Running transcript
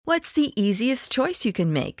What's the easiest choice you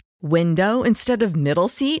can make? Window instead of middle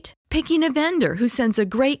seat? Picking a vendor who sends a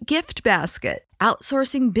great gift basket?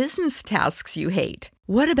 Outsourcing business tasks you hate?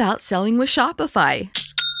 What about selling with Shopify?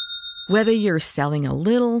 Whether you're selling a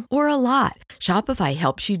little or a lot, Shopify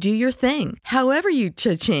helps you do your thing, however you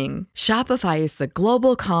cha-ching. Shopify is the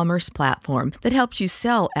global commerce platform that helps you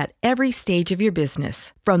sell at every stage of your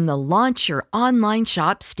business. From the launch your online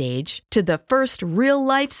shop stage to the first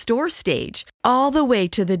real-life store stage, all the way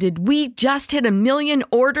to the did we just hit a million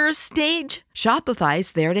orders stage.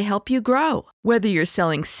 Shopify's there to help you grow. Whether you're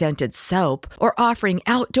selling scented soap or offering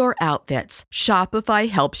outdoor outfits, Shopify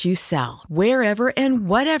helps you sell. Wherever and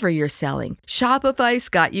whatever you're selling, Shopify's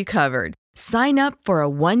got you covered. Sign up for a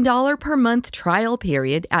 $1 per month trial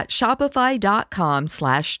period at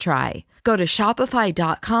shopify.com/try. Go to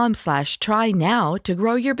shopify.com/try now to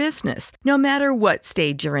grow your business, no matter what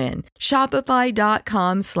stage you're in.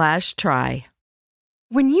 Shopify.com/try.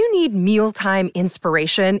 When you need mealtime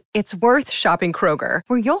inspiration, it's worth shopping Kroger,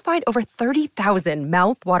 where you'll find over 30,000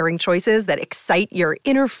 mouth-watering choices that excite your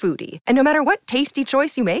inner foodie. And no matter what tasty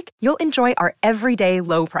choice you make, you'll enjoy our everyday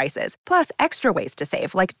low prices, plus extra ways to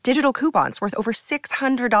save, like digital coupons worth over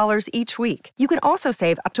 $600 each week. You can also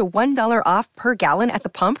save up to $1 off per gallon at the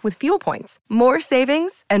pump with fuel points. More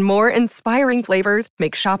savings and more inspiring flavors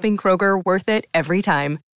make shopping Kroger worth it every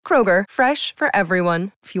time. Kroger, fresh for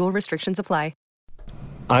everyone. Fuel restrictions apply.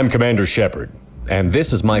 I'm Commander Shepard, and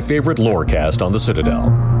this is my favorite lorecast on the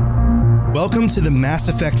Citadel. Welcome to the Mass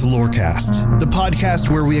Effect Lorecast, the podcast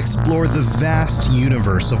where we explore the vast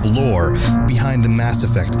universe of lore behind the Mass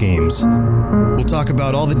Effect games. We'll talk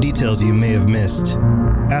about all the details you may have missed,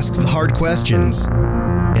 ask the hard questions,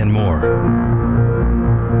 and more.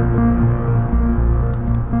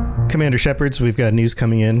 Commander Shepards, we've got news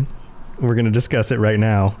coming in. We're going to discuss it right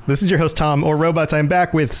now. This is your host, Tom, or Robots. I'm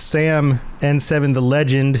back with Sam N7, the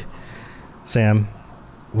legend. Sam,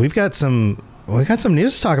 we've got some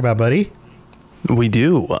news to talk about, buddy. We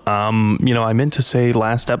do. I meant to say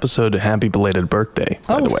last episode, happy belated birthday,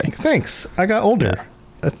 by the way. Thanks. I got older.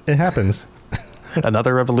 Yeah. It happens.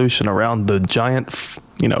 Another revolution around the giant,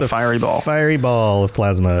 the fiery ball. Fiery ball of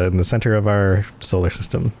plasma in the center of our solar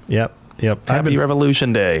system. Yep. Happy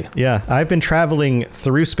Revolution Day. Yeah, I've been traveling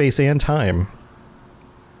through space and time.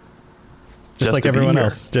 Just like everyone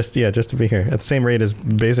else. Just to be here at the same rate as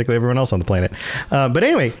basically everyone else on the planet. But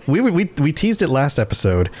anyway, we teased it last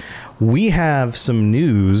episode. We have some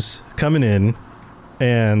news coming in,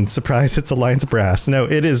 and surprise, it's Alliance Brass. No,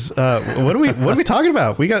 it is. What are we talking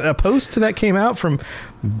about? We got a post that came out from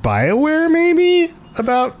Bioware, maybe,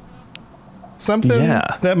 about something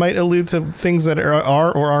that might allude to things that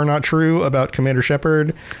are or are not true about Commander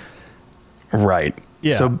Shepard. Right.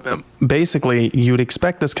 Yeah. So basically, you'd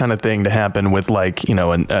expect this kind of thing to happen with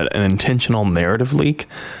an intentional narrative leak.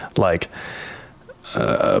 Like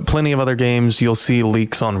plenty of other games, you'll see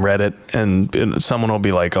leaks on Reddit and someone will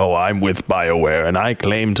be like, oh, I'm with Bioware and I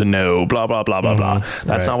claim to know blah, blah, blah, blah, blah.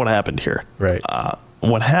 That's not what happened here. Right.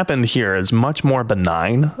 What happened here is much more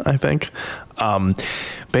benign, I think.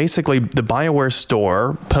 Basically, the Bioware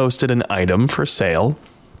store posted an item for sale.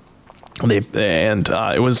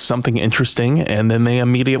 It was something interesting, and then they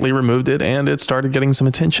immediately removed it, and it started getting some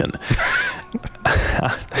attention.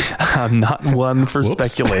 I'm not one for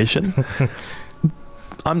speculation.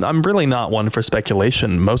 I'm really not one for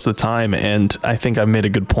speculation most of the time, and I think I've made a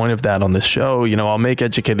good point of that on this show. I'll make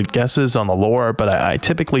educated guesses on the lore, but I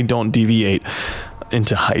typically don't deviate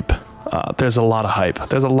into hype. There's a lot of hype.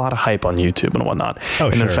 There's a lot of hype on YouTube and whatnot. Oh,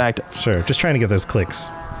 and sure. In fact, sure. Just trying to get those clicks.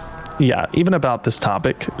 Yeah, even about this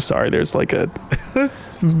topic. Sorry, there's like a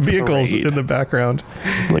vehicles parade, in the background,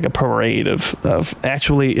 like a parade of.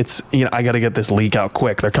 Actually, it's I got to get this leak out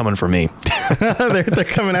quick. They're coming for me. they're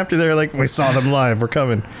coming after. They're like, we saw them live. We're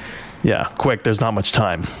coming. Yeah, quick. There's not much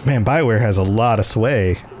time. Man, Bioware has a lot of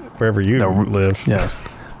sway wherever you live. Yeah,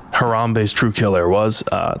 Harambe's true killer was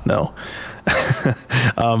no.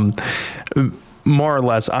 More or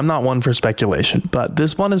less, I'm not one for speculation, but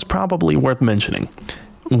this one is probably worth mentioning.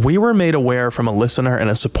 We were made aware from a listener and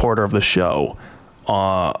a supporter of the show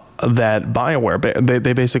that Bioware,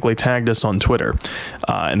 they basically tagged us on Twitter,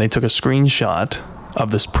 and they took a screenshot of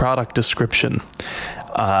this product description,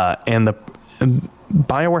 and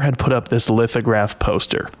Bioware had put up this lithograph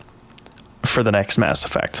poster for the next Mass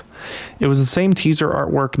Effect. It was the same teaser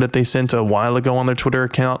artwork that they sent a while ago on their Twitter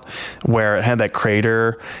account, where it had that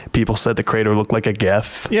crater. People said the crater looked like a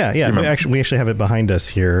Geth. Yeah. We actually have it behind us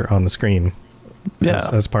here on the screen.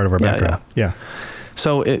 As part of our background. Yeah.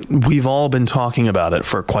 So we've all been talking about it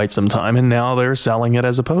for quite some time, and now they're selling it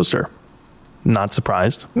as a poster. Not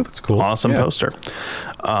surprised. That's cool. Awesome poster.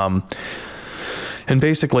 And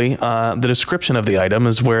basically, the description of the item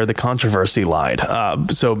is where the controversy lied.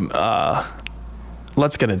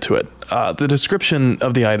 Let's get into it. The description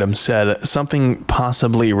of the item said something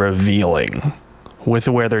possibly revealing with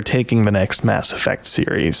where they're taking the next Mass Effect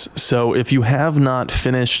series. So if you have not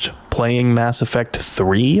finished playing Mass Effect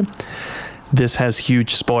 3, this has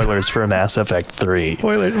huge spoilers for Mass Effect 3.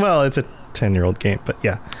 Spoilers. Well, it's a 10-year-old game, but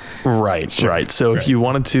yeah. Right, sure. Right. So if you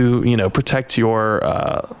wanted to, protect your,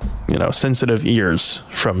 sensitive ears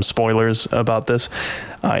from spoilers about this,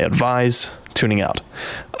 I advise tuning out.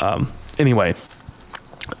 Anyway,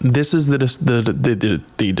 this is the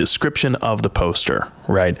description of the poster,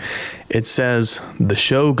 right? It says, the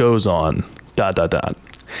show goes on, ...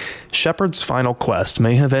 Shepard's final quest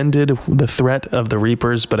may have ended the threat of the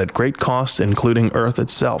Reapers, but at great cost, including Earth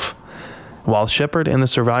itself. While Shepard and the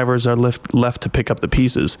survivors are left to pick up the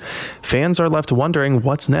pieces, fans are left wondering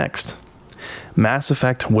what's next. Mass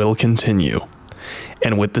Effect will continue.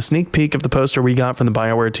 And with the sneak peek of the poster we got from the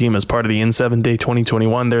Bioware team as part of the N7 Day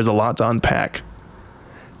 2021, there's a lot to unpack.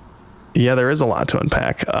 Yeah, there is a lot to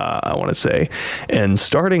unpack, I want to say. And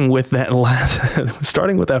starting with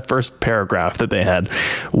that first paragraph that they had,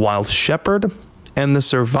 while Shepard and the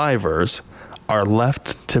survivors are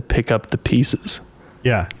left to pick up the pieces.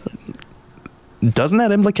 Yeah. Doesn't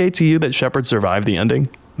that implicate to you that Shepard survived the ending?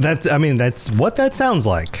 That's what that sounds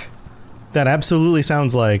like. That absolutely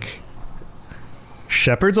sounds like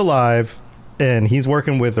Shepard's alive and he's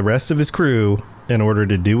working with the rest of his crew in order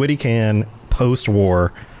to do what he can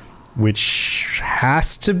post-war, which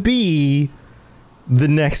has to be the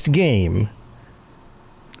next game.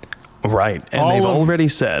 Right. And they've already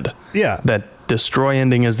said that Destroy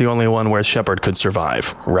ending is the only one where Shepard could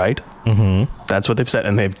survive, right? Mm-hmm. That's what they've said.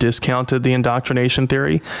 And they've discounted the indoctrination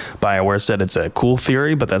theory. BioWare said it's a cool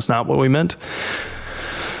theory, but that's not what we meant.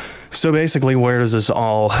 So basically, what does this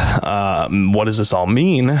all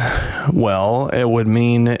mean? Well, it would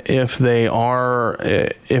mean if we are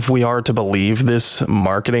to believe this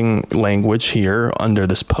marketing language here under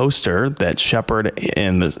this poster, that Shepard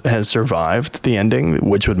has survived the ending,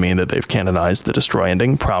 which would mean that they've canonized the Destroy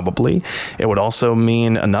ending, probably. It would also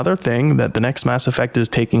mean another thing, that the next Mass Effect is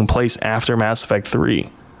taking place after Mass Effect 3.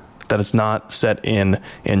 That it's not set in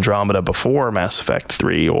Andromeda before Mass Effect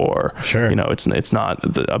 3, or it's not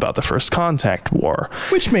about the First Contact War,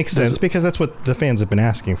 which makes sense because that's what the fans have been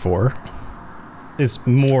asking for, is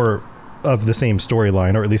more of the same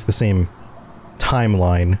storyline, or at least the same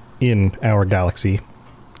timeline in our galaxy.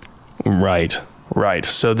 Right.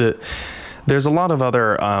 So there's a lot of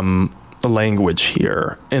other language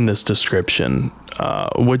here in this description,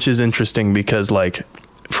 which is interesting because, like,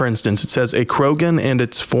 for instance, it says a Krogan and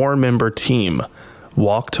its 4-member team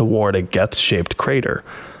walk toward a Geth-shaped crater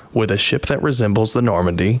with a ship that resembles the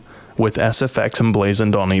Normandy, with SFX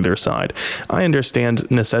emblazoned on either side. I understand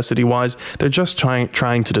necessity-wise, they're just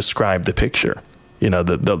trying to describe the picture,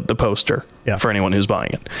 the poster, for anyone who's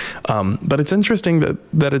buying it. But it's interesting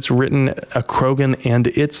that it's written a Krogan and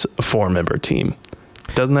its 4-member team.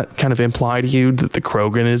 Doesn't that kind of imply to you that the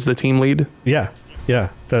Krogan is the team lead? Yeah.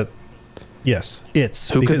 Yes, it's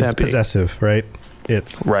who because could that it's be? Possessive, right?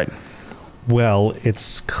 It's right. Well,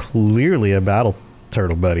 it's clearly a battle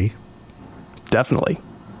turtle buddy. Definitely.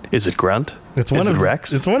 Is it Grunt? Is it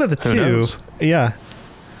Rex? It's one of the Who two. knows? Yeah.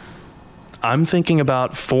 I'm thinking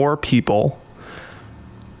about 4 people: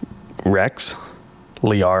 Rex,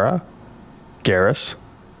 Liara, Garrus,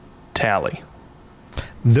 Tally.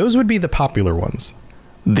 Those would be the popular ones.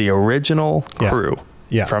 The original crew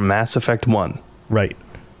from Mass Effect 1. Right.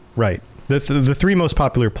 The 3 most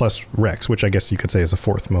popular plus Rex, which I guess you could say is the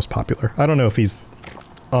 4th most popular. I don't know if he's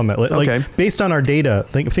on that list. Okay. Like, based on our data,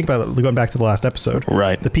 think about it, going back to the last episode.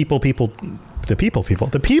 Right. The people that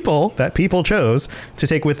people chose to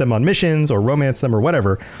take with them on missions or romance them or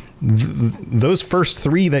whatever. Those first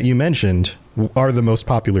 3 that you mentioned are the most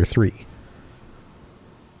popular 3.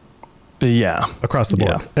 Yeah. Across the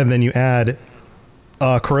board. Yeah. And then you add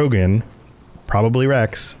a Krogan, probably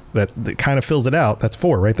Rex, that kind of fills it out. That's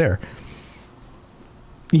 4 right there.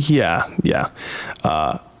 Yeah.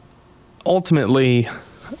 Ultimately,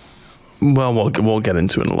 well, we'll get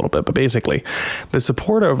into it in a little bit, but basically, the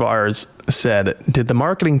supporter of ours said, did the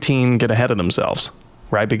marketing team get ahead of themselves?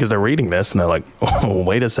 Right? Because they're reading this and they're like, oh,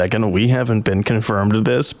 wait a second, we haven't been confirmed of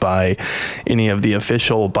this by any of the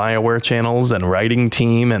official BioWare channels and writing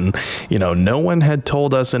team, and no one had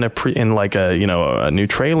told us in a new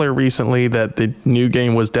trailer recently that the new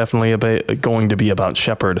game was definitely going to be about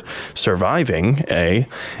Shepard surviving, A,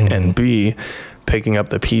 and B, picking up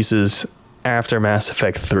the pieces after Mass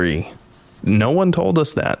Effect 3. No one told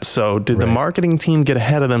us that. So did the marketing team get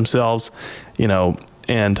ahead of themselves,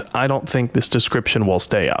 And I don't think this description will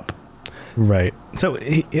stay up. Right. So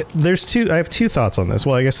I have two thoughts on this.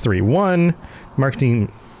 Well, I guess three. One, marketing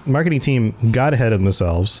team got ahead of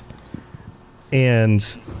themselves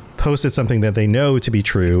and posted something that they know to be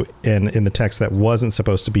true in the text that wasn't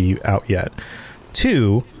supposed to be out yet.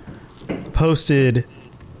 Two, posted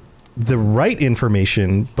the right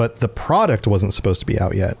information, but the product wasn't supposed to be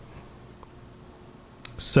out yet.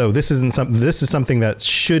 So this is something that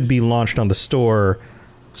should be launched on the store,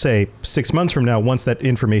 say 6 months from now, once that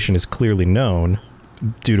information is clearly known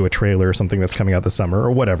due to a trailer or something that's coming out this summer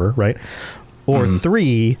or whatever, right? Or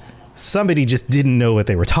three, somebody just didn't know what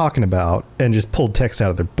they were talking about and just pulled text out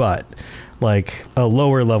of their butt. Like a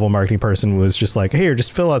lower level marketing person was just like, here,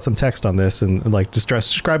 just fill out some text on this and like just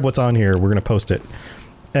describe what's on here. We're going to post it.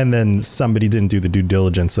 And then somebody didn't do the due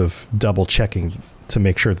diligence of double checking to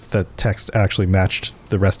make sure that the text actually matched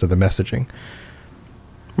the rest of the messaging.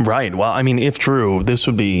 Right. Well, I mean, if true, this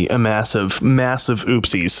would be a massive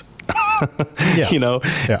oopsies. Yeah. You know,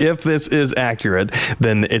 if this is accurate,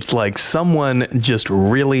 then it's like someone just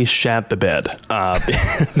really shat the bed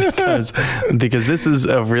because this is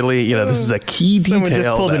a really, this is a key detail. Someone just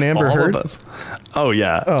pulled an Amber Heard. Oh,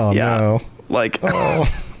 yeah. Oh, yeah. No. Like,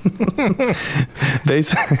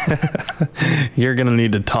 you're going to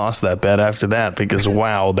need to toss that bed after that because,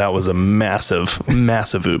 wow, that was a massive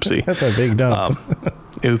oopsie. That's a big dump.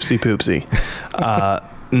 Oopsie poopsie.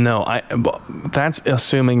 No, that's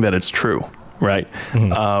assuming that it's true, right?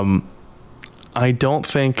 Mm-hmm. I don't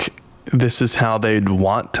think this is how they'd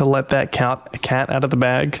want to let that cat out of the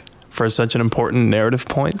bag for such an important narrative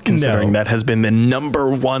point, considering that has been the number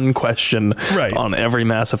one question on every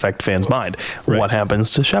Mass Effect fan's mind. Right. What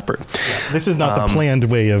happens to Shepard? Yeah. This is not the planned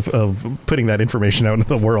way of putting that information out into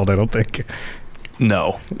the world, I don't think.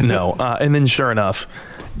 No. And then sure enough,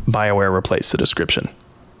 BioWare replaced the description.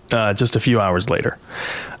 Just a few hours later.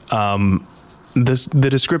 The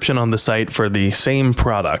description on the site for the same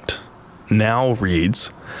product now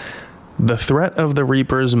reads, "The threat of the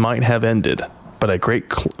Reapers might have ended, but at great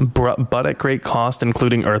cost,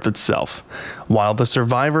 including Earth itself. While the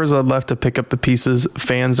survivors are left to pick up the pieces,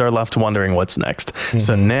 fans are left wondering what's next." Mm-hmm.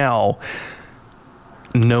 So now,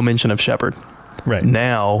 no mention of Shepard. Right.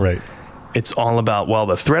 Now, it's all about, well,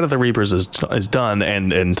 the threat of the Reapers is done,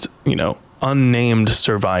 and unnamed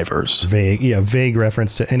survivors. Vague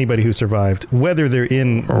reference to anybody who survived, whether they're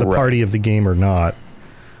in the party of the game or not.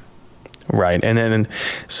 Right. And then,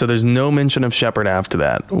 so there's no mention of Shepard after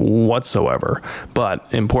that whatsoever.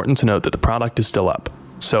 But important to note that the product is still up.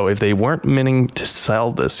 So if they weren't meaning to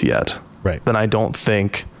sell this yet, then I don't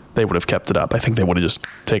think they would have kept it up. I think they would have just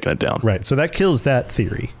taken it down. Right. So that kills that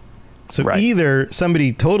theory. So either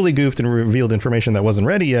somebody totally goofed and revealed information that wasn't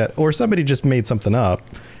ready yet, or somebody just made something up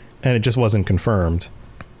and it just wasn't confirmed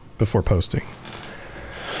before posting.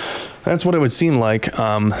 That's what it would seem like.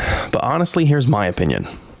 But honestly, here's my opinion.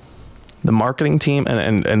 The marketing team,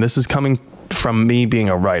 and this is coming from me being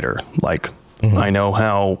a writer. Like, I know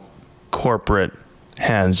how corporate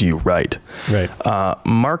has you write.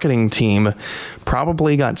 Marketing team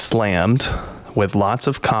probably got slammed with lots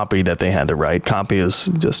of copy that they had to write. Copy is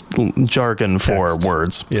just jargon for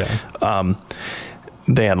words.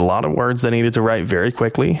 They had a lot of words they needed to write very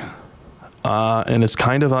quickly. And it's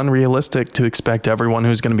kind of unrealistic to expect everyone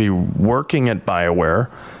who's going to be working at BioWare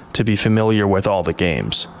to be familiar with all the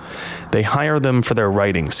games. They hire them for their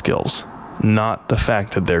writing skills, not the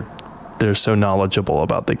fact that they're so knowledgeable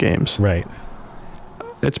about the games. Right.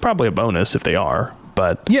 It's probably a bonus if they are,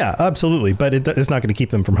 but... Yeah, absolutely. But it's not going to keep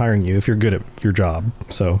them from hiring you if you're good at your job.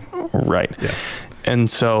 So... Right. Yeah. And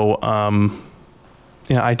so...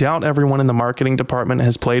 I doubt everyone in the marketing department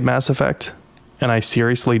has played Mass Effect, and I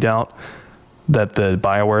seriously doubt that the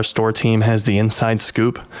BioWare store team has the inside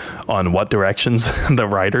scoop on what directions the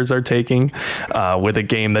writers are taking with a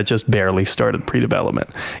game that just barely started pre-development.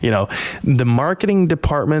 The marketing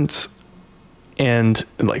departments and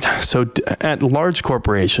at large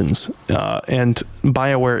corporations, and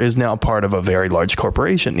BioWare is now part of a very large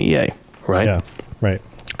corporation, EA, right? Yeah, right.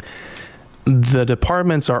 The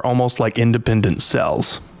departments are almost like independent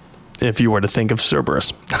cells. If you were to think of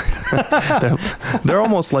Cerberus, they're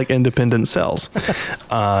almost like independent cells.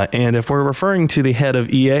 And if we're referring to the head of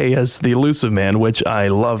EA as the elusive man, which I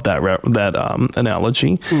love that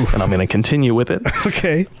analogy, and I'm going to continue with it.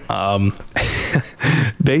 Okay.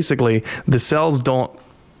 Basically,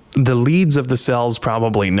 the leads of the cells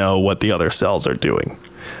probably know what the other cells are doing,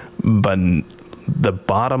 but the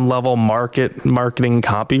bottom level marketing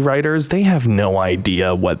copywriters, they have no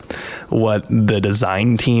idea what the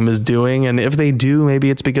design team is doing. And if they do, maybe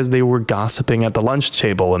it's because they were gossiping at the lunch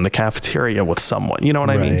table in the cafeteria with someone. You know what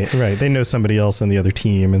I mean? Right. They know somebody else in the other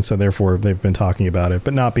team, and so therefore they've been talking about it,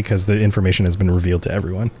 but not because the information has been revealed to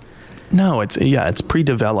everyone. No, it's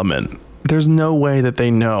pre-development. There's no way that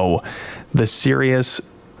they know the serious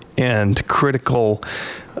and critical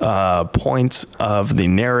points of the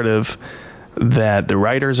narrative that the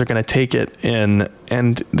writers are going to take it in,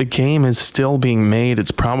 and the game is still being made.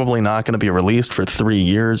 It's probably not going to be released for 3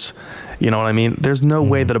 years. You know what I mean? There's no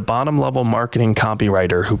way that a bottom level marketing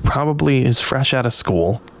copywriter who probably is fresh out of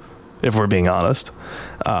school, if we're being honest,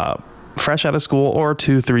 fresh out of school or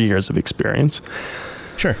 2-3 years of experience.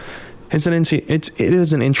 Sure. It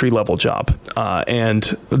is an entry level job. And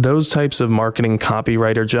those types of marketing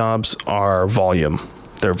copywriter jobs are volume.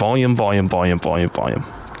 They're volume.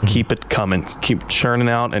 Keep it coming. Keep churning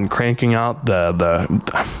out and cranking out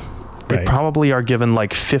they probably are given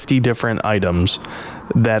like 50 different items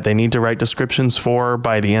that they need to write descriptions for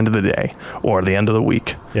by the end of the day or the end of the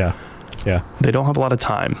week. Yeah. They don't have a lot of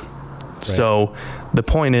time. Right. So the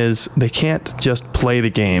point is they can't just play the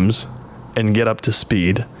games and get up to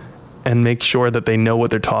speed and make sure that they know what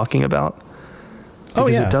they're talking about.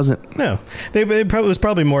 Because it doesn't. No. It was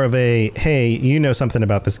probably more of a, hey, you know something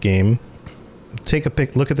about this game. Take a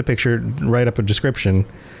look at the picture, write up a description.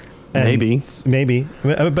 Maybe.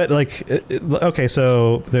 But like, okay,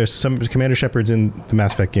 so there's some Commander Shepards in the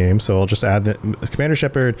Mass Effect game, so I'll just add that Commander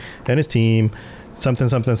Shepard and his team, something.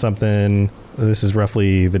 This is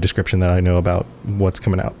roughly the description that I know about what's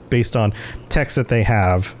coming out based on text that they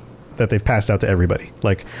have that they've passed out to everybody.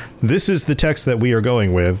 Like, this is the text that we are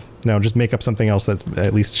going with. Now just make up something else that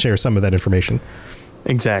at least shares some of that information.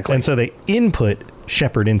 Exactly. And so they input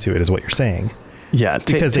Shepard into it, is what you're saying. Yeah.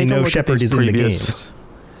 Because they know Shepard is in the games.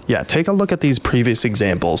 Yeah, take a look at these previous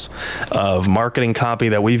examples of marketing copy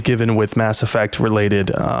that we've given with Mass Effect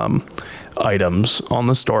related items on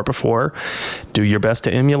the store before. Do your best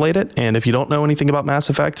to emulate it. And if you don't know anything about Mass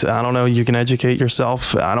Effect, I don't know, you can educate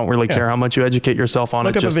yourself. I don't really care how much you educate yourself on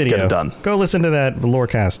it. Just get it done. Go listen to that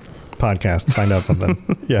Lorecast podcast to find out something.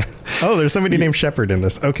 Yeah. Oh, there's somebody named Shepard in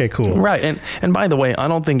this. Okay, cool. Right. And by the way, I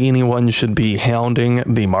don't think anyone should be hounding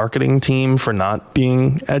the marketing team for not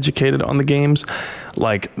being educated on the games.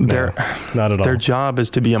 Like, not at all. Their job is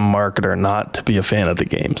to be a marketer, not to be a fan of the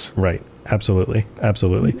games. Right. Absolutely.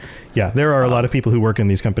 Yeah, there are a lot of people who work in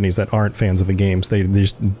these companies that aren't fans of the games. They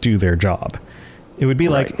just do their job. It would be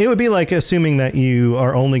like assuming that you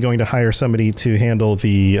are only going to hire somebody to handle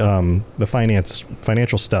the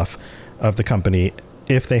financial stuff of the company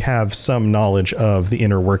if they have some knowledge of the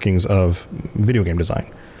inner workings of video game design.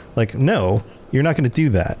 Like, no, you're not going to do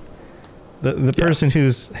that. The person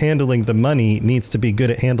who's handling the money needs to be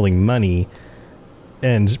good at handling money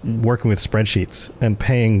and working with spreadsheets and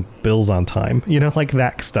paying bills on time, like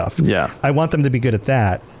that stuff. Yeah. I want them to be good at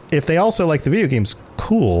that. If they also like the video games,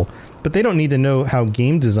 cool, but they don't need to know how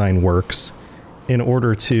game design works in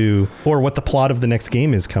order to, or what the plot of the next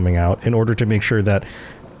game is coming out in order to make sure that,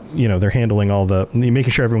 they're handling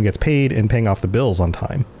making sure everyone gets paid and paying off the bills on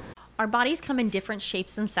time. Our bodies come in different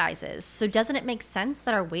shapes and sizes, so doesn't it make sense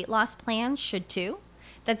that our weight loss plans should too?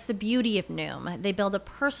 That's the beauty of Noom. They build a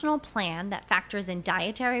personal plan that factors in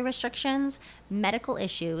dietary restrictions, medical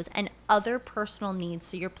issues, and other personal needs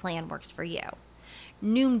so your plan works for you.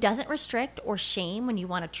 Noom doesn't restrict or shame when you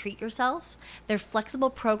want to treat yourself. Their flexible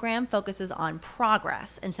program focuses on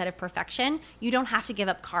progress instead of perfection. You don't have to give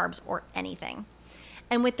up carbs or anything.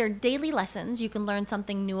 And with their daily lessons, you can learn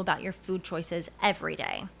something new about your food choices every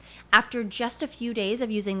day. After just a few days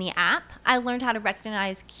of using the app, I learned how to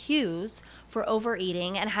recognize cues for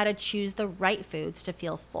overeating and how to choose the right foods to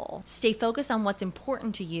feel full. Stay focused on what's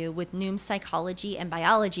important to you with Noom's psychology and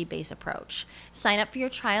biology-based approach. Sign up for your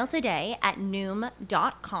trial today at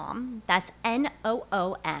Noom.com. That's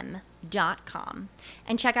Noom.com.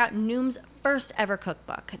 And check out Noom's first ever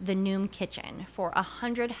cookbook, The Noom Kitchen, for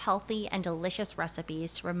 100 healthy and delicious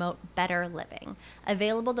recipes to promote better living.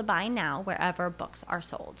 Available to buy now wherever books are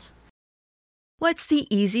sold. What's the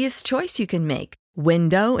easiest choice you can make?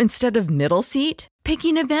 Window instead of middle seat?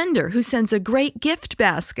 Picking a vendor who sends a great gift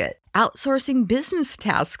basket? Outsourcing business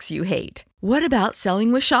tasks you hate? What about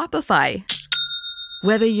selling with Shopify?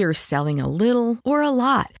 Whether you're selling a little or a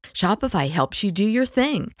lot, Shopify helps you do your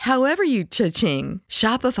thing, however you cha-ching.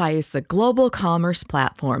 Shopify is the global commerce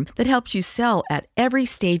platform that helps you sell at every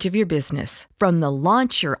stage of your business. From the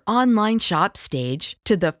launch your online shop stage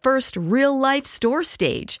to the first real-life store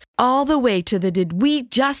stage, all the way to the did we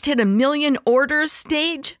just hit a million orders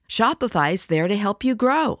stage? Shopify's there to help you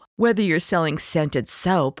grow. Whether you're selling scented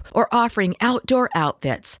soap or offering outdoor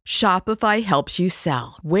outfits, Shopify helps you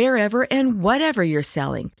sell. Wherever and whatever you're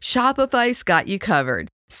selling, Shopify's got you covered.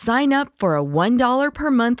 Sign up for a $1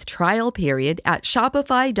 per month trial period at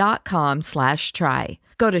shopify.com/try.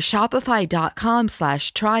 Go to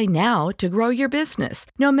shopify.com/try now to grow your business,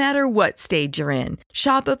 no matter what stage you're in.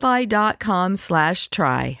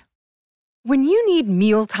 Shopify.com/try. When you need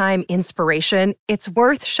mealtime inspiration, it's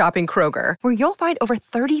worth shopping Kroger, where you'll find over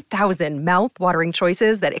 30,000 mouth-watering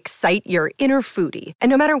choices that excite your inner foodie. And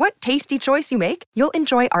no matter what tasty choice you make, you'll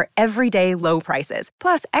enjoy our everyday low prices,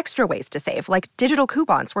 plus extra ways to save, like digital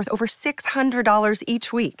coupons worth over $600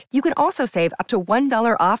 each week. You can also save up to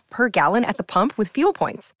 $1 off per gallon at the pump with fuel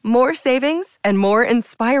points. More savings and more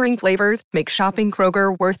inspiring flavors make shopping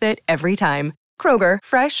Kroger worth it every time. Kroger,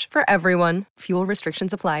 fresh for everyone. Fuel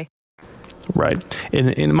restrictions apply. Right.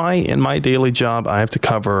 In my daily job, I have to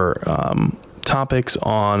cover topics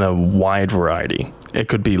on a wide variety. It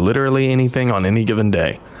could be literally anything on any given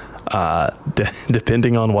day,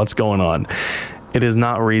 depending on what's going on. It is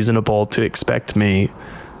not reasonable to expect me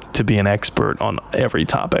to be an expert on every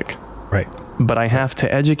topic. Right. But I have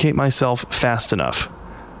to educate myself fast enough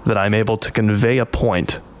that I'm able to convey a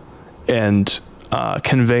point and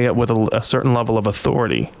convey it with a certain level of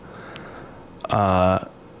authority.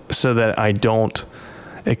 So that I don't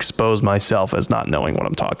expose myself as not knowing what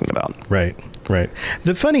I'm talking about. Right.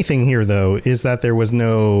 The funny thing here, though, is that there was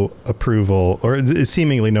no approval, or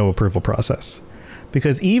seemingly no approval process,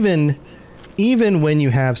 because even when you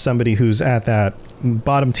have somebody who's at that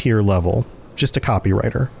bottom tier level, just a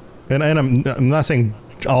copywriter, and I'm not saying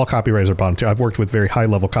all copywriters are bottom tier. I've worked with very high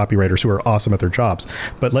level copywriters who are awesome at their jobs,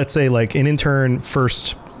 but let's say like an intern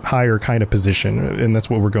first hire kind of position, and that's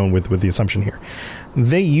what we're going with the assumption here.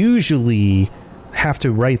 They usually have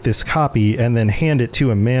to write this copy and then hand it to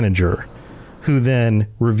a manager who then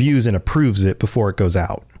reviews and approves it before it goes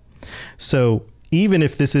out. So even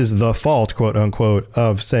if this is the fault, quote unquote,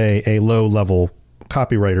 of say a low level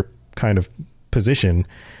copywriter kind of position,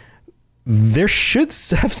 there should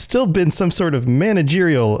have still been some sort of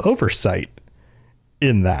managerial oversight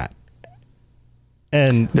in that.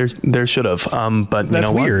 And there should have, but that's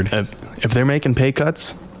you know weird. What? If they're making pay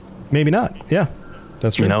cuts, maybe not. Yeah,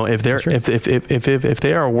 that's true. You know, if they're if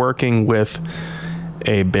they are working with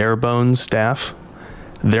a bare bones staff,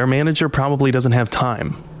 their manager probably doesn't have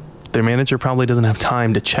time. Their manager probably doesn't have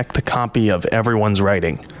time to check the copy of everyone's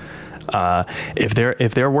writing.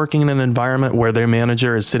 If they're working in an environment where their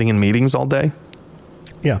manager is sitting in meetings all day,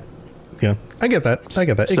 yeah, I get that.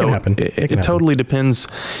 It can happen. It totally depends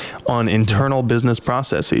on internal business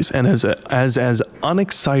processes, and as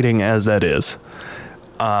unexciting as that is,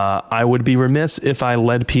 I would be remiss if I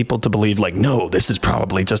led people to believe like, no, this is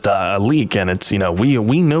probably just a leak, and it's, you know,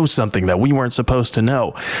 we know something that we weren't supposed to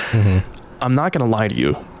know. Mm-hmm. I'm not going to lie to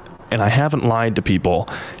you, and I haven't lied to people,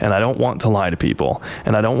 and I don't want to lie to people,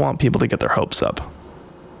 and I don't want people to get their hopes up.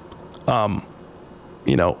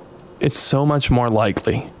 You know, it's so much more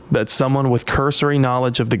likely that someone with cursory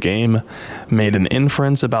knowledge of the game made an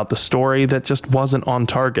inference about the story that just wasn't on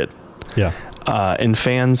target. Yeah. And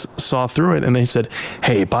fans saw through it and they said,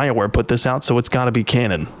 hey, Bioware put this out, so it's got to be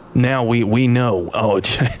canon. Now we know. Oh,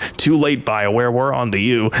 too late, Bioware. We're on to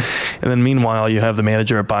you. And then meanwhile, you have the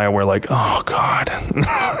manager at Bioware like, oh, God.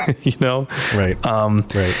 You know? Right.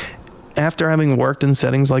 Right. After having worked in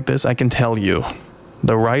settings like this, I can tell you,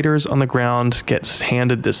 the writers on the ground get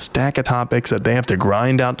handed this stack of topics that they have to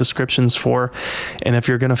grind out descriptions for. And if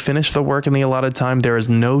you're going to finish the work in the allotted time, there is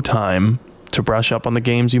no time to brush up on the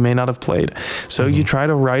games you may not have played. So you try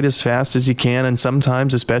to write as fast as you can. And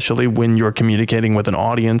sometimes, especially when you're communicating with an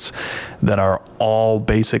audience that are all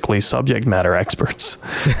basically subject matter experts,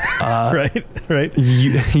 right.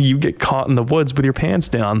 You get caught in the woods with your pants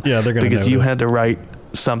down. Yeah, they're going to because you had to write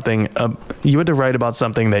something. You had to write about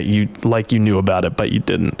something that you knew about it, but you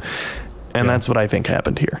didn't. And that's what I think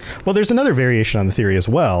happened here. Well, there's another variation on the theory as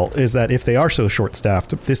well, is that if they are so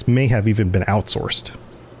short-staffed, this may have even been outsourced.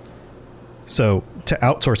 So to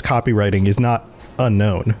outsource copywriting is not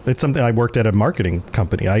unknown. It's something I worked at a marketing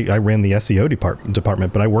company. I ran the SEO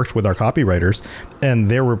department, but I worked with our copywriters,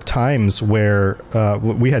 and there were times where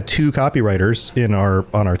we had 2 copywriters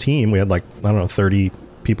on our team. We had 30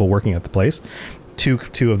 people working at the place.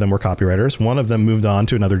 Two of them were copywriters. One of them moved on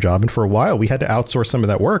to another job, and for a while we had to outsource some of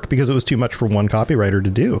that work because it was too much for one copywriter to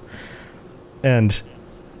do. And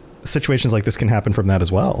situations like this can happen from that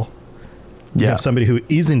as well. You have somebody who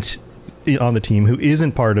isn't on the team, who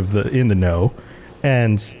isn't part of in the know,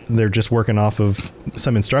 and they're just working off of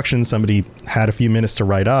some instructions somebody had a few minutes to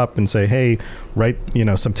write up and say, hey, write,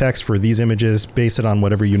 some text for these images, base it on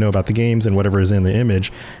whatever you know about the games and whatever is in the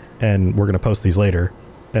image, and we're going to post these later.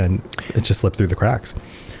 And it just slipped through the cracks.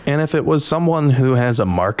 And if it was someone who has a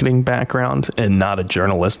marketing background and not a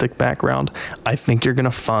journalistic background, I think you're going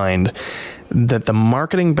to find that the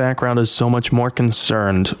marketing background is so much more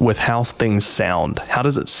concerned with how things sound. How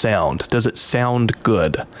does it sound? Does it sound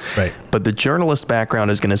good? Right. But the journalist background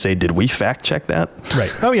is going to say, did we fact check that?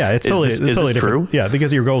 Right. Oh, yeah. It's totally different. True? Yeah,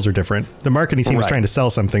 because your goals are different. The marketing team is trying to sell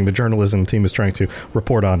something. The journalism team is trying to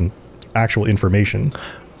report on actual information.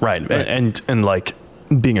 Right. And like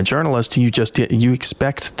being a journalist, you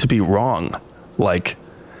expect to be wrong. Like,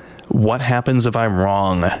 what happens if I'm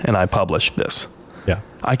wrong and I publish this? Yeah.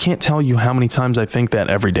 I can't tell you how many times I think that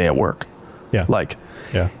every day at work. Yeah. Like,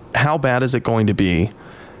 how bad is it going to be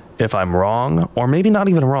if I'm wrong, or maybe not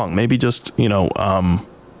even wrong? Maybe just, maybe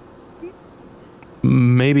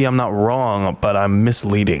I'm not wrong, but I'm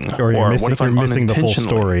misleading. Or you're what if I'm missing the full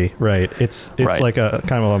story? Right. It's like a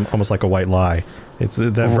kind of almost like a white lie. It's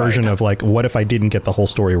that version of like, what if I didn't get the whole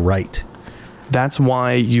story right? That's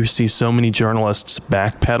why you see so many journalists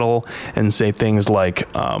backpedal and say things like,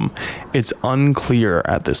 it's unclear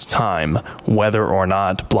at this time whether or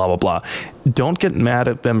not blah, blah, blah. Don't get mad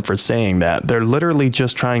at them for saying that. They're literally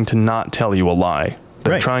just trying to not tell you a lie.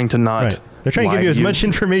 They're trying to not. Right. They're trying to give you as much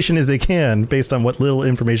information as they can based on what little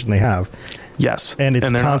information they have. Yes. And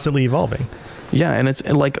it's constantly evolving. Yeah. And it's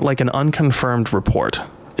like an unconfirmed report.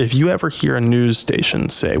 If you ever hear a news station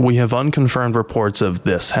say, we have unconfirmed reports of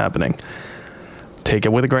this happening, take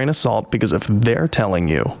it with a grain of salt, because if they're telling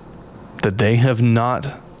you that they have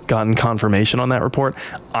not gotten confirmation on that report,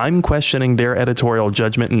 I'm questioning their editorial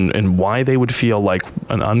judgment and why they would feel like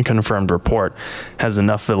an unconfirmed report has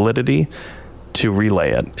enough validity to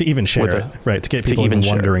relay it. To even share it, right? To get people even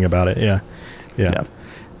wondering about it. Yeah.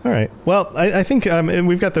 All right. Well, I think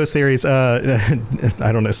we've got those theories. I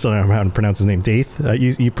don't know, still don't know how to pronounce his name. Daith.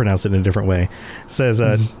 You pronounce it in a different way. Says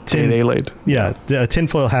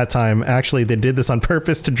tinfoil hat time. Actually, they did this on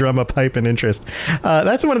purpose to drum up hype and interest.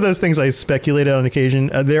 That's one of those things I speculated on occasion.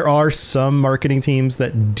 There are some marketing teams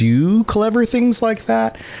that do clever things like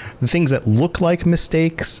that, things that look like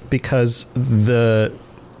mistakes, because the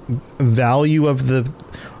value of the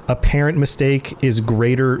apparent mistake is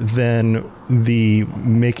greater than the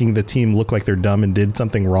making the team look like they're dumb and did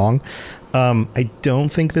something wrong. I don't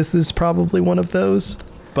think this is probably one of those,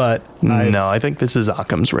 but I think this is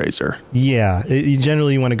Occam's razor. Yeah, you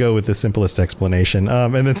generally want to go with the simplest explanation.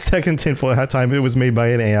 And then second, tinfoil hat time, it was made by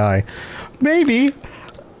an AI. Maybe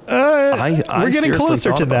we're getting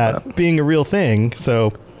closer to that being a real thing,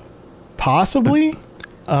 so possibly.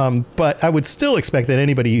 But I would still expect that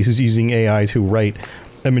anybody who's using AI to write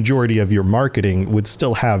a majority of your marketing would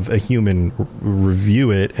still have a human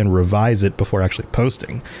review it and revise it before actually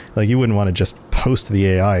posting. Like, you wouldn't want to just post the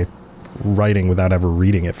AI writing without ever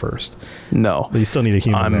reading it first. No. But you still need a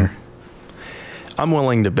human there. I'm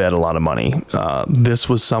willing to bet a lot of money. This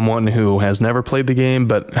was someone who has never played the game,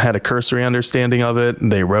 but had a cursory understanding of it.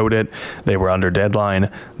 They wrote it. They were under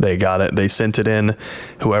deadline. They got it. They sent it in.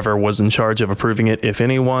 Whoever was in charge of approving it, if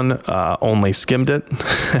anyone, only skimmed it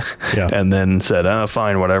and then said,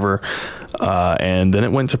 fine, whatever. And then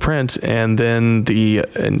it went to print. And then the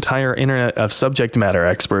entire internet of subject matter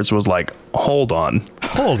experts was like, hold on.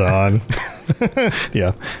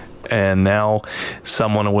 Yeah. And now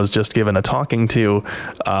someone was just given a talking to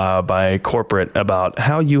by corporate about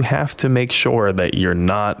how you have to make sure that you're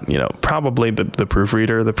not, probably the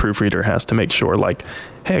proofreader. The proofreader has to make sure, like,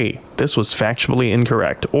 hey, this was factually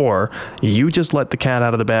incorrect, or you just let the cat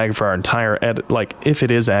out of the bag for our entire edit. Like, if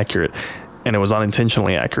it is accurate and it was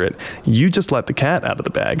unintentionally accurate, you just let the cat out of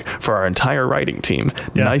the bag for our entire writing team.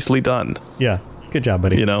 Yeah. Nicely done. Yeah. Good job,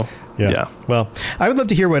 buddy. Yeah. Well, I would love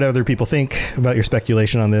to hear what other people think about your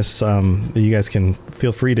speculation on this. You guys can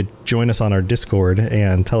feel free to join us on our Discord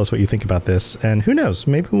and tell us what you think about this. And who knows,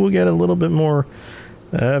 maybe we'll get a little bit more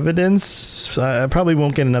evidence. I probably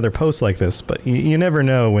won't get another post like this, but you never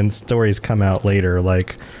know when stories come out later,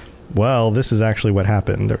 like, well, this is actually what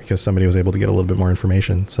happened, because somebody was able to get a little bit more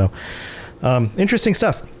information. So interesting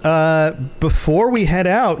stuff. Before we head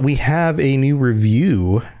out, we have a new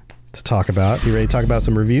review to talk about. You ready to talk about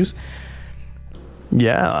some reviews?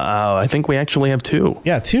 Yeah, I think we actually have two.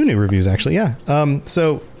 Yeah, two new reviews, actually. Yeah.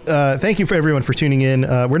 So thank you for everyone for tuning in.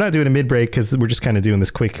 We're not doing a mid-break because we're just kind of doing this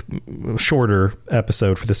quick, shorter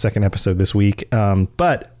episode for the second episode this week.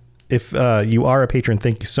 But if you are a patron,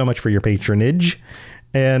 thank you so much for your patronage.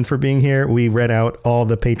 and for being here. We read out all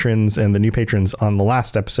the patrons and the new patrons on the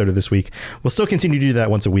last episode of this week. We'll still continue to do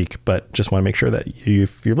that once a week, but just want to make sure that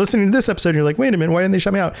if you're listening to this episode and you're like, wait a minute, why didn't they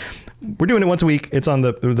shout me out? We're doing it once a week. It's on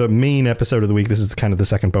the main episode of the week. This is kind of the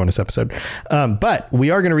second bonus episode. But we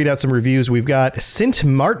are going to read out some reviews. We've got Sint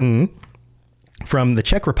Martin from the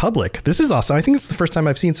Czech Republic. This is awesome. I think it's the first time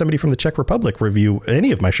I've seen somebody from the Czech Republic review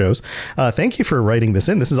any of my shows. Thank you for writing this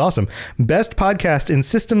in. This is awesome. Best podcast in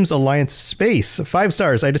Systems Alliance space. 5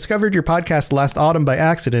 stars. I discovered your podcast last autumn by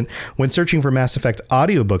accident when searching for Mass Effect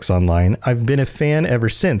audiobooks online. I've been a fan ever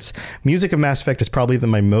since. Music of Mass Effect is probably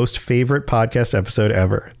my most favorite podcast episode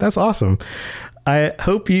ever. That's awesome. I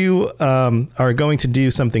hope you are going to do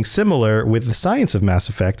something similar with the science of Mass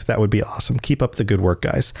Effect. That would be awesome. Keep up the good work,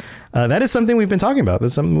 guys. That is something we've been talking about.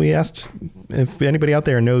 That's something we asked if anybody out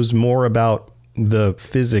there knows more about the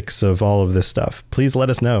physics of all of this stuff. Please let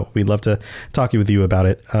us know. We'd love to talk with you about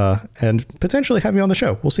it and potentially have you on the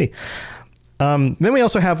show. We'll see. Then we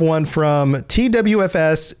also have one from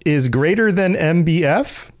TWFS is greater than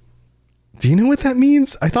MBF. Do you know what that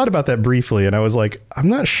means? I thought about that briefly and I was like, I'm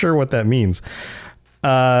not sure what that means.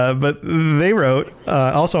 But they wrote,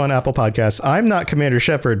 also on Apple Podcasts, I'm not Commander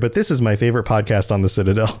Shepard, but this is my favorite podcast on the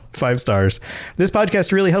Citadel. 5 stars. This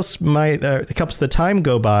podcast really helps helps the time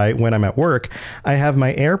go by when I'm at work. I have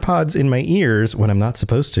my AirPods in my ears when I'm not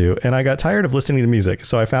supposed to, and I got tired of listening to music.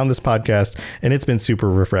 So I found this podcast and it's been super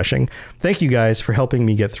refreshing. Thank you guys for helping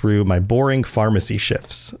me get through my boring pharmacy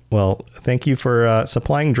shifts. Well, thank you for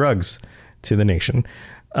supplying drugs to the nation.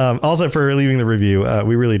 Also for leaving the review.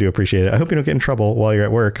 We really do appreciate it. I hope you don't get in trouble while you're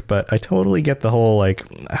at work, but I totally get the whole, like,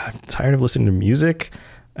 I'm tired of listening to music.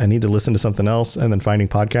 I need to listen to something else, and then finding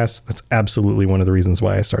podcasts. That's absolutely one of the reasons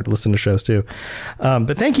why I started listening to shows too.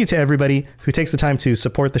 But thank you to everybody who takes the time to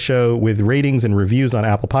support the show with ratings and reviews on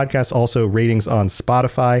Apple Podcasts, also ratings on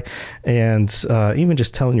Spotify, and even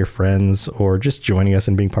just telling your friends or just joining us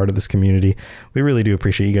and being part of this community. We really do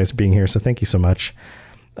appreciate you guys being here. So thank you so much.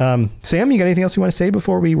 Sam, you got anything else you want to say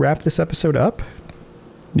before we wrap this episode up?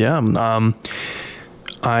 Yeah.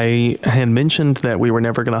 I had mentioned that we were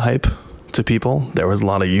never going to hype to people. There was a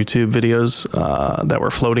lot of YouTube videos that were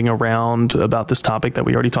floating around about this topic that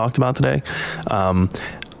we already talked about today.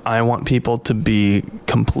 I want people to be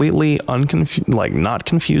completely not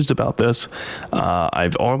confused about this.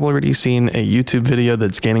 I've already seen a YouTube video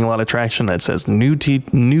that's gaining a lot of traction that says new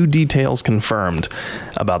details confirmed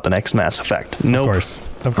about the next Mass Effect. Nope. Of course.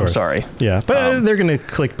 I'm sorry. Yeah, but they're going to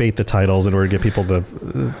clickbait the titles in order to get people to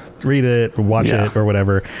read it or watch it or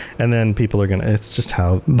whatever. And then people are going to, it's just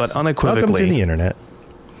how. But unequivocally, welcome to the internet.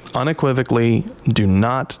 Unequivocally, do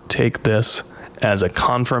not take this as a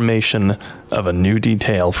confirmation of a new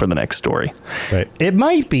detail for the next story. Right. It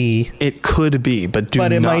might be. It could be, but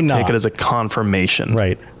not take it as a confirmation.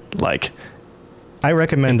 Right. Like, I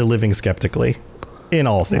recommend living skeptically in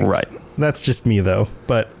all things. Right. That's just me, though.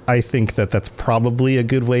 But I think that that's probably a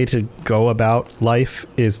good way to go about life,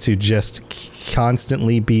 is to just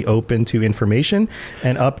constantly be open to information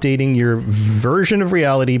and updating your version of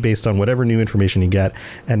reality based on whatever new information you get,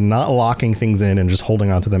 and not locking things in and just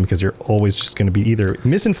holding on to them because you're always just going to be either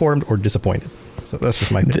misinformed or disappointed. So that's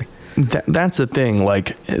just my theory. That's the thing.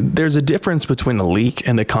 Like, there's a difference between a leak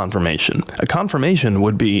and a confirmation. A confirmation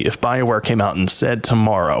would be if Bioware came out and said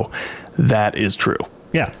tomorrow, that is true.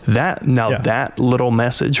 Yeah. That little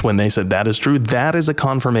message when they said that is true, that is a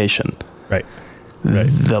confirmation. Right.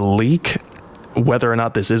 The leak, whether or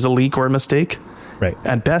not this is a leak or a mistake. Right.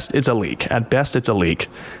 At best, it's a leak. At best, it's a leak.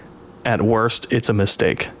 At worst, it's a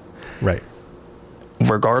mistake. Right.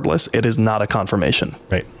 Regardless, it is not a confirmation.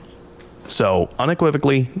 Right. So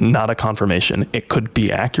unequivocally, not a confirmation. It could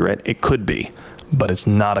be accurate. It could be, but it's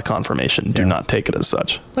not a confirmation. Do not take it as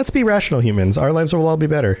such. Let's be rational humans. Our lives will all be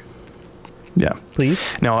better. Yeah. Please.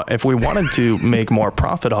 Now, if we wanted to make more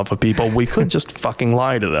profit off of people, we could just fucking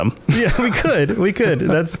lie to them. Yeah, we could.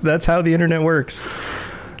 That's how the internet works.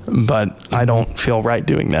 But I don't feel right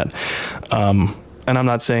doing that. And I'm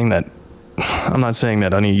not saying that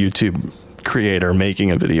any YouTube creator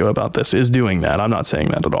making a video about this is doing that. I'm not saying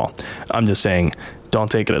that at all. I'm just saying, don't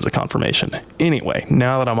take it as a confirmation. Anyway,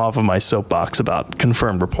 now that I'm off of my soapbox about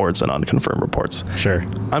confirmed reports and unconfirmed reports. Sure.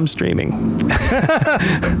 I'm streaming.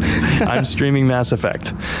 I'm streaming Mass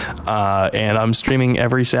Effect. And I'm streaming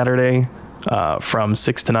every Saturday from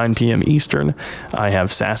 6 to 9 p.m. Eastern. I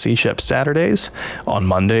have Sassy Shep Saturdays. On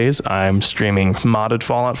Mondays, I'm streaming modded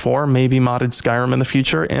Fallout 4, maybe modded Skyrim in the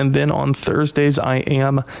future. And then on Thursdays,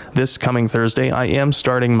 this coming Thursday, I am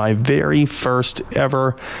starting my very first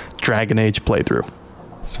ever Dragon Age playthrough.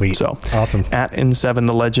 Sweet. So awesome. At N7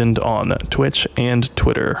 the Legend on Twitch and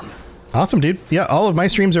Twitter. Awesome, dude. Yeah, all of my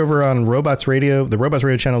streams are over on Robots Radio, the Robots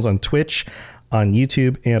Radio channels on Twitch, on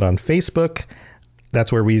YouTube, and on Facebook.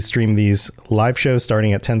 That's where we stream these live shows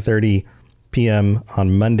starting at 10:30 p.m.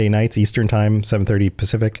 on Monday nights Eastern Time, 7:30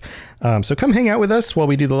 Pacific. So come hang out with us while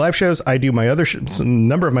we do the live shows. I do my other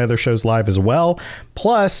number of my other shows live as well.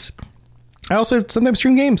 Plus, I also sometimes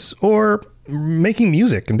stream games or making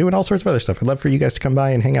music and doing all sorts of other stuff. I'd love for you guys to come by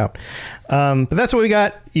and hang out. But that's what we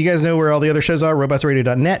got. You guys know where all the other shows are,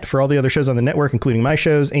 robotsradio.net for all the other shows on the network, including my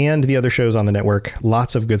shows and the other shows on the network.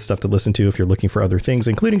 Lots of good stuff to listen to if you're looking for other things,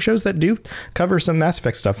 including shows that do cover some Mass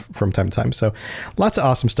Effect stuff from time to time. So lots of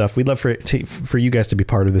awesome stuff. We'd love for you guys to be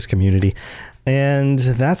part of this community. And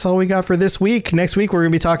that's all we got for this week. Next week, we're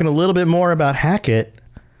going to be talking a little bit more about Hackett.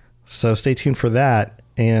 So stay tuned for that.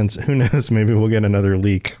 And who knows, maybe we'll get another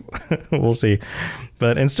leak. We'll see.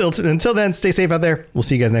 But until then, stay safe out there. We'll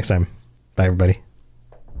see you guys next time. Bye, everybody.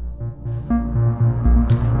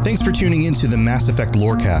 Thanks for tuning into the Mass Effect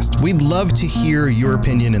Lorecast. We'd love to hear your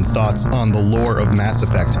opinion and thoughts on the lore of Mass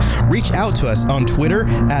Effect. Reach out to us on Twitter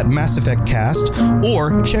at Mass Effect Cast,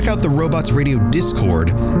 or check out the Robots Radio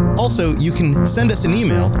Discord. Also, you can send us an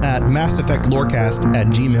email at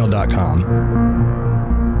masseffectlorecast@gmail.com.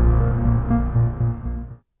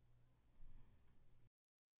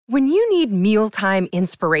 When you need mealtime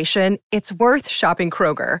inspiration, it's worth shopping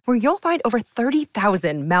Kroger, where you'll find over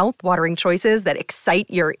 30,000 mouth-watering choices that excite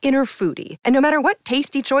your inner foodie. And no matter what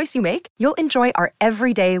tasty choice you make, you'll enjoy our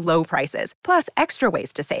everyday low prices, plus extra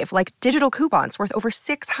ways to save, like digital coupons worth over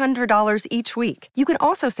 $600 each week. You can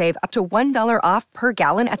also save up to $1 off per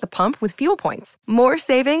gallon at the pump with fuel points. More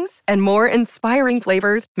savings and more inspiring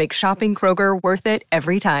flavors make shopping Kroger worth it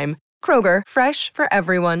every time. Kroger, fresh for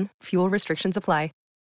everyone. Fuel restrictions apply.